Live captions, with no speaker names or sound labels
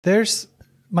There's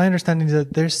my understanding is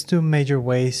that there's two major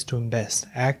ways to invest: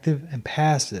 active and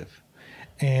passive.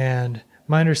 And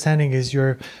my understanding is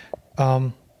you're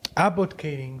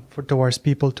advocating for towards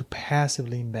people to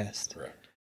passively invest. Correct.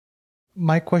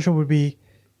 My question would be,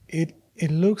 it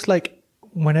looks like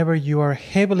whenever you are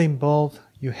heavily involved,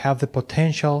 you have the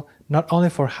potential not only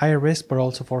for higher risk but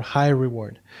also for higher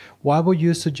reward. Why would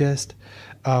you suggest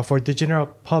for the general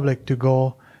public to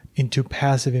go into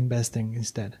passive investing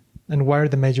instead? And what are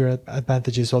the major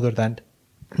advantages other than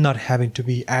not having to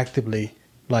be actively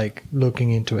like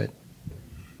looking into it?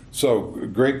 So,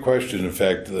 great question. In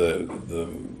fact, the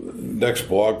next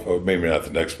blog post, maybe not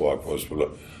the next blog post, but a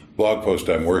blog post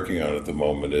I'm working on at the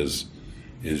moment is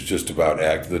just about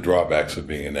the drawbacks of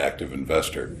being an active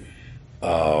investor.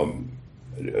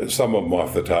 Some of them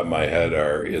off the top of my head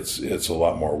are it's a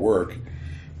lot more work.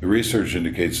 The research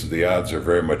indicates that the odds are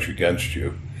very much against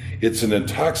you. It's an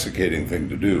intoxicating thing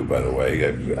to do, by the way.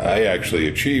 I actually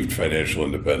achieved financial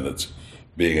independence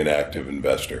being an active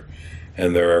investor.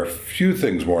 And there are few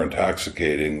things more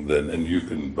intoxicating than, and you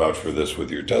can vouch for this with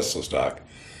your Tesla stock,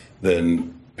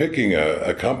 than picking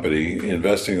a company,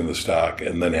 investing in the stock,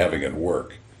 and then having it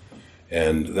work.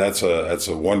 And that's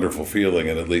a wonderful feeling,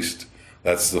 and at least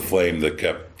that's the flame that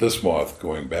kept this moth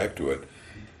going back to it.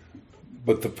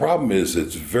 But the problem is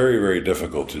it's very, very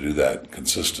difficult to do that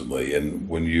consistently. And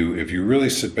if you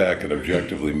really sit back and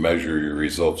objectively measure your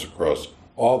results across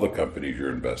all the companies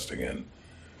you're investing in,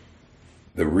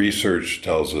 the research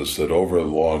tells us that over the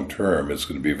long term, it's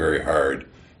going to be very hard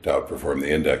to outperform the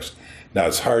index. Now,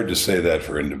 it's hard to say that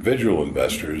for individual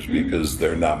investors because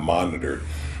they're not monitored,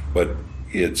 but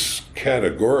it's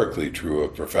categorically true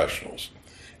of professionals.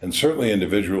 And certainly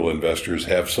individual investors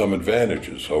have some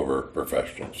advantages over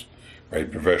professionals, right?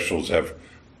 Professionals have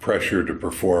pressure to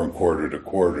perform quarter to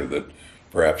quarter that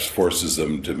perhaps forces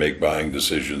them to make buying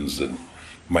decisions that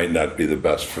might not be the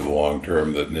best for the long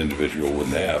term that an individual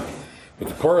wouldn't have. But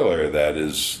the corollary of that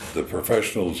is the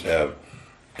professionals have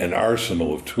an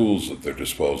arsenal of tools at their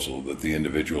disposal that the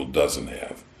individual doesn't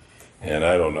have. And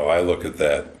I don't know, I look at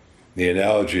that. The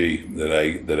analogy that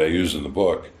I use in the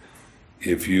book,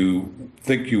 if you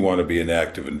think you want to be an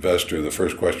active investor, the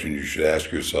first question you should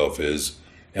ask yourself is,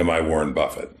 am I Warren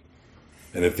Buffett?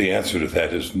 And if the answer to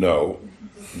that is no,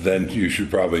 then you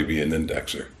should probably be an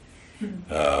indexer.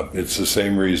 It's the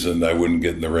same reason I wouldn't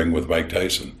get in the ring with Mike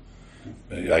Tyson.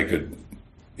 I could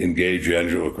engage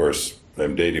Angelo, of course,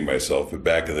 I'm dating myself, but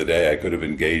back in the day I could have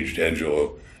engaged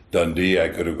Angelo Dundee. I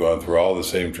could have gone through all the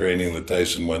same training that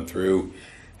Tyson went through.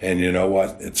 And you know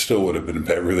what? It still would have been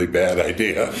a really bad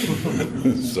idea.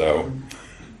 So.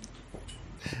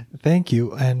 Thank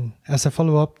you. And as a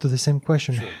follow-up to the same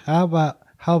question, sure.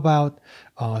 How about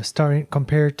starting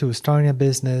compared to starting a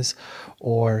business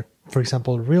or, for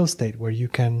example, real estate, where you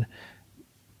can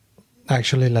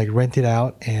actually like rent it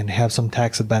out and have some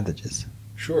tax advantages?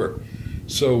 Sure.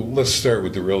 So let's start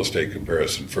with the real estate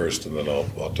comparison first, and then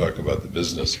I'll talk about the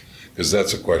business, because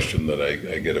that's a question that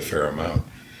I get a fair amount.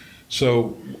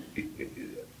 So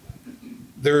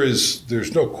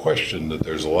there's no question that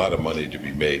there's a lot of money to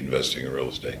be made investing in real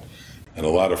estate. And a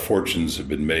lot of fortunes have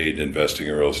been made investing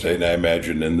in real estate. And I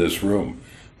imagine in this room,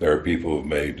 there are people who've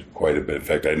made quite a bit. In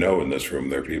fact, I know in this room,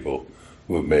 there are people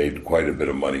who have made quite a bit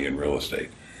of money in real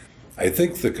estate. I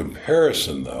think the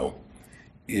comparison, though,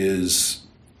 is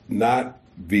not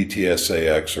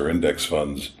VTSAX or index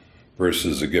funds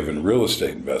versus a given real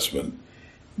estate investment,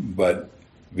 but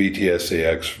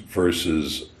VTSAX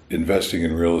versus investing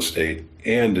in real estate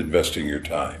and investing your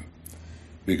time.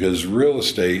 Because real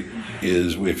estate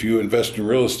is, if you invest in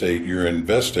real estate, you're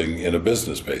investing in a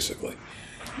business, basically.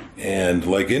 And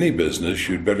like any business,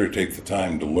 you'd better take the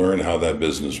time to learn how that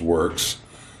business works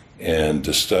and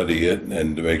to study it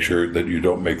and to make sure that you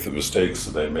don't make the mistakes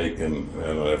that I make, and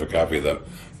I don't have a copy of that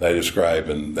I describe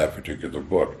in that particular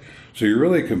book. So you're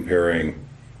really comparing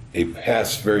a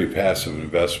very passive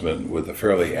investment with a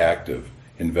fairly active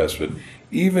investment.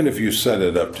 Even if you set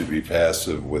it up to be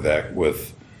passive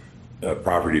with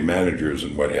property managers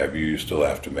and what have you, you still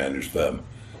have to manage them.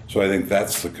 So I think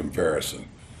that's the comparison.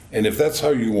 And if that's how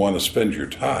you want to spend your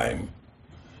time,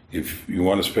 if you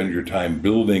want to spend your time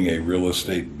building a real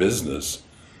estate business,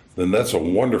 then that's a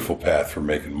wonderful path for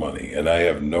making money. And I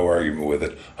have no argument with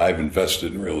it. I've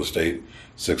invested in real estate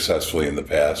successfully in the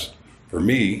past. For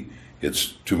me,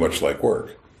 it's too much like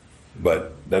work.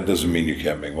 But that doesn't mean you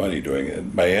can't make money doing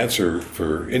it. My answer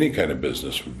for any kind of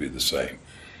business would be the same.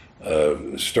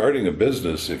 Starting a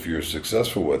business, if you're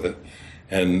successful with it,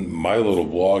 and my little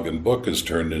blog and book has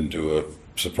turned into a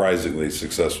surprisingly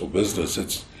successful business,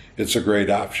 it's a great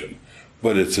option.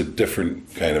 but it's a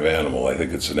different kind of animal. I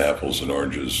think it's an apples and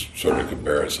oranges sort of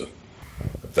comparison,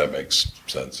 if that makes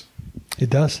sense. It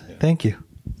does. Yeah. Thank you.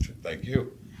 Thank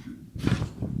you.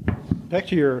 Back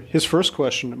to his first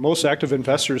question, most active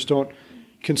investors don't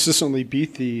consistently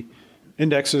beat the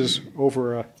indexes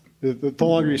over the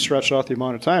longer you stretch out the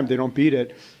amount of time, they don't beat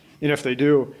it. And if they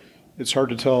do, it's hard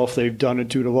to tell if they've done it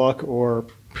due to luck or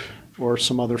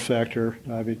some other factor.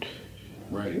 I mean,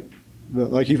 right.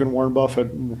 Like even Warren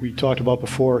Buffett, we talked about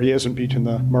before, he hasn't beaten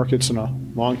the markets in a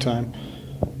long time.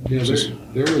 Yeah,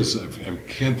 there was, I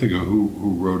can't think of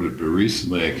who wrote it, but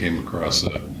recently I came across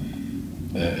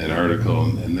an article,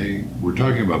 and they were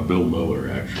talking about Bill Miller,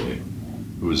 actually,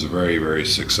 who was a very, very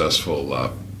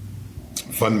successful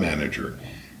fund manager,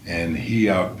 and he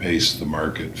outpaced the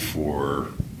market for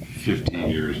 15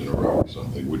 years in a row or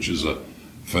something, which is a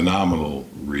phenomenal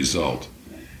result.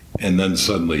 And then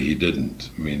suddenly he didn't.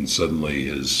 I mean, suddenly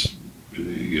his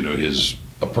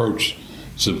approach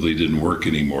simply didn't work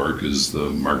anymore because the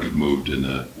market moved in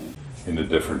a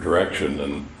different direction.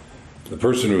 And the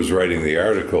person who was writing the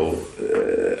article,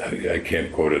 I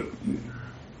can't quote it.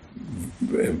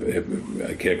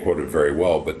 I can't quote it very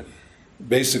well, but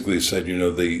basically said,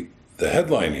 the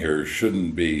headline here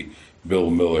shouldn't be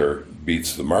Bill Miller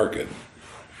beats the market.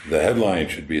 The headline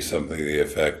should be something to the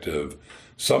effect of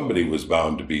somebody was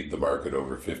bound to beat the market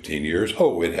over 15 years.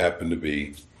 Oh, it happened to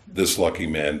be this lucky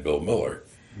man, Bill Miller.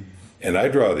 And I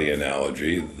draw the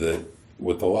analogy that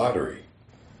with the lottery.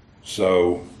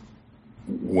 So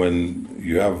when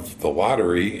you have the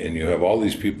lottery and you have all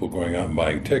these people going out and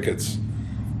buying tickets,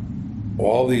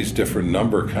 all these different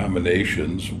number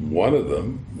combinations, one of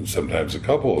them, sometimes a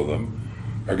couple of them,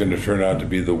 are going to turn out to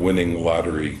be the winning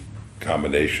lottery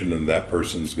combination, and that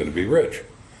person's going to be rich.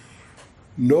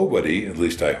 Nobody, at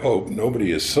least I hope,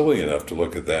 nobody is silly enough to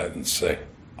look at that and say,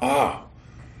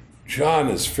 John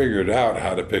has figured out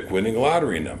how to pick winning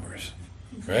lottery numbers,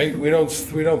 right? We don't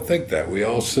think that. We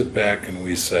all sit back and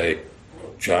we say,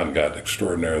 John got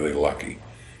extraordinarily lucky.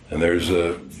 And there's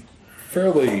a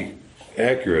fairly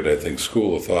accurate, I think,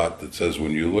 school of thought that says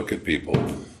when you look at people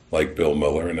like Bill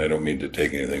Miller, and I don't mean to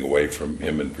take anything away from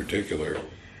him in particular,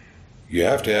 you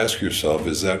have to ask yourself,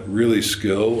 is that really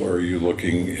skill, or are you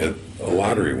looking at a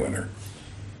lottery winner?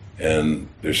 And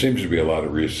there seems to be a lot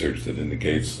of research that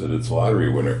indicates that it's a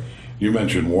lottery winner. You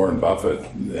mentioned Warren Buffett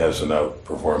hasn't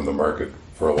outperformed the market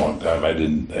for a long time. I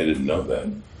didn't know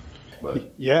that.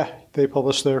 But yeah, they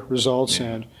publish their results,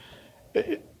 and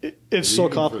it's so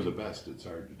complicated. For the best, it's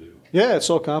hard to do. Yeah, it's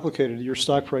so complicated. Your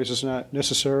stock price is not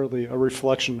necessarily a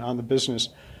reflection on the business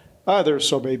either.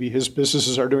 So maybe his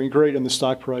businesses are doing great, and the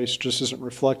stock price just isn't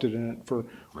reflected in it for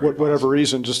whatever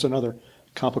reason. Just another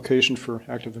complication for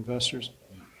active investors.